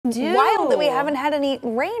Wild that we haven't had any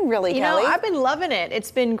rain, really, Kelly. I've been loving it. It's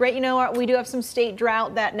been great. We do have some state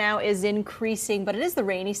drought that now is increasing, but it is the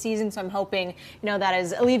rainy season, so I'm hoping, that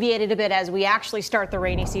is alleviated a bit as we actually start the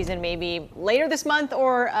rainy season, maybe later this month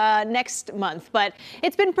or next month. But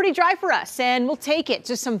it's been pretty dry for us, and we'll take it.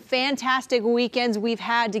 Just some fantastic weekends we've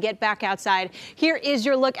had to get back outside. Here is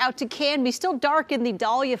your look out to Canby. Still dark in the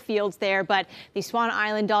dahlia fields there, but the Swan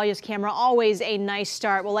Island Dahlias camera, always a nice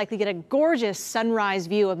start. We'll likely get a gorgeous sunrise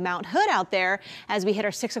view of Mount Hood out there as we hit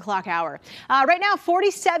our 6 o'clock hour. Right now,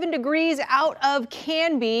 47 degrees out of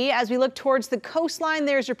Canby. As we look towards the coastline,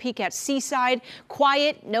 there's your peak at Seaside.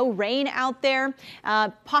 Quiet, no rain out there.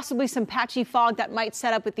 Possibly some patchy fog that might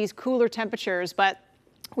set up with these cooler temperatures, but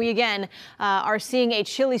we again are seeing a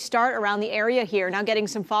chilly start around the area here. Now getting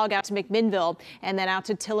some fog out to McMinnville and then out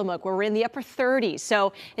to Tillamook, where we're in the upper 30s.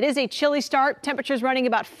 So it is a chilly start. Temperatures running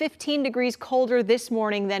about 15 degrees colder this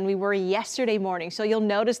morning than we were yesterday morning. So you'll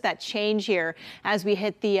notice that change here as we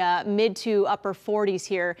hit the mid to upper 40s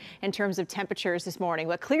here in terms of temperatures this morning.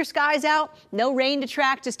 But clear skies out, no rain to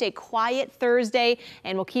track, just a quiet Thursday,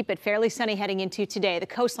 and we'll keep it fairly sunny heading into today. The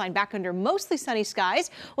coastline back under mostly sunny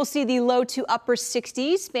skies. We'll see the low to upper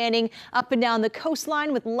 60s. Spanning up and down the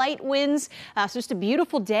coastline with light winds. So just a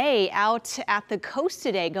beautiful day out at the coast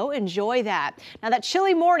today. Go enjoy that. Now that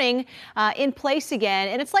chilly morning in place again,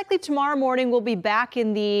 and it's likely tomorrow morning we'll be back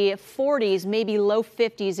in the 40s, maybe low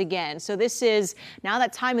 50s again. So this is now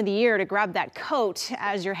that time of the year to grab that coat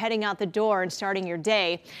as you're heading out the door and starting your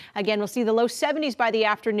day. Again, we'll see the low 70s by the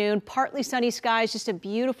afternoon, partly sunny skies, just a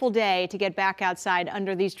beautiful day to get back outside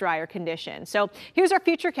under these drier conditions. So here's our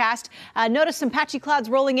futurecast. Notice some patchy clouds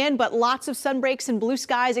rolling in, but lots of sun breaks and blue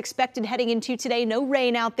skies expected heading into today. No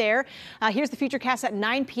rain out there. Here's the futurecast at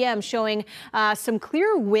 9 p.m. showing some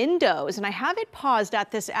clear windows, and I have it paused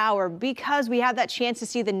at this hour because we have that chance to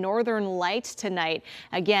see the northern lights tonight.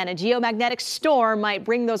 Again, a geomagnetic storm might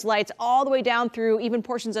bring those lights all the way down through even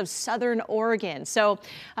portions of southern Oregon. So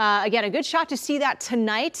again, a good shot to see that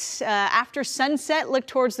tonight. After sunset, look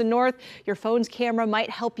towards the north. Your phone's camera might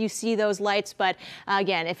help you see those lights, but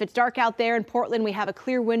again, if it's dark out there in Portland, we have a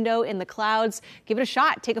clear window in the clouds. Give it a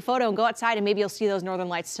shot. Take a photo and go outside, and maybe you'll see those northern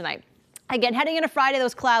lights tonight. Again, heading into Friday,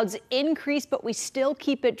 those clouds increase, but we still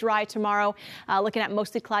keep it dry tomorrow. Looking at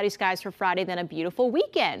mostly cloudy skies for Friday, then a beautiful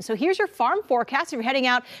weekend. So here's your farm forecast. If you're heading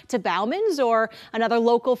out to Bauman's or another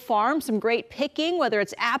local farm, some great picking, whether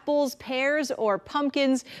it's apples, pears, or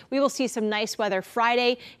pumpkins. We will see some nice weather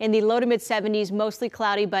Friday in the low to mid 70s, mostly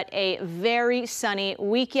cloudy, but a very sunny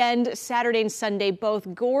weekend. Saturday and Sunday,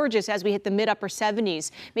 both gorgeous as we hit the mid upper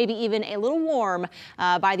 70s, maybe even a little warm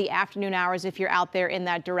by the afternoon hours if you're out there in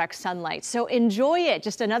that direct sunlight. So enjoy it.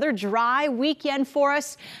 Just another dry weekend for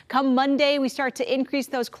us. Come Monday, we start to increase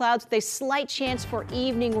those clouds with a slight chance for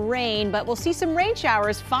evening rain, but we'll see some rain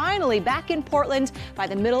showers finally back in Portland by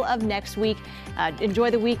the middle of next week.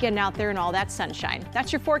 Enjoy the weekend out there and all that sunshine.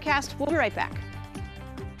 That's your forecast. We'll be right back.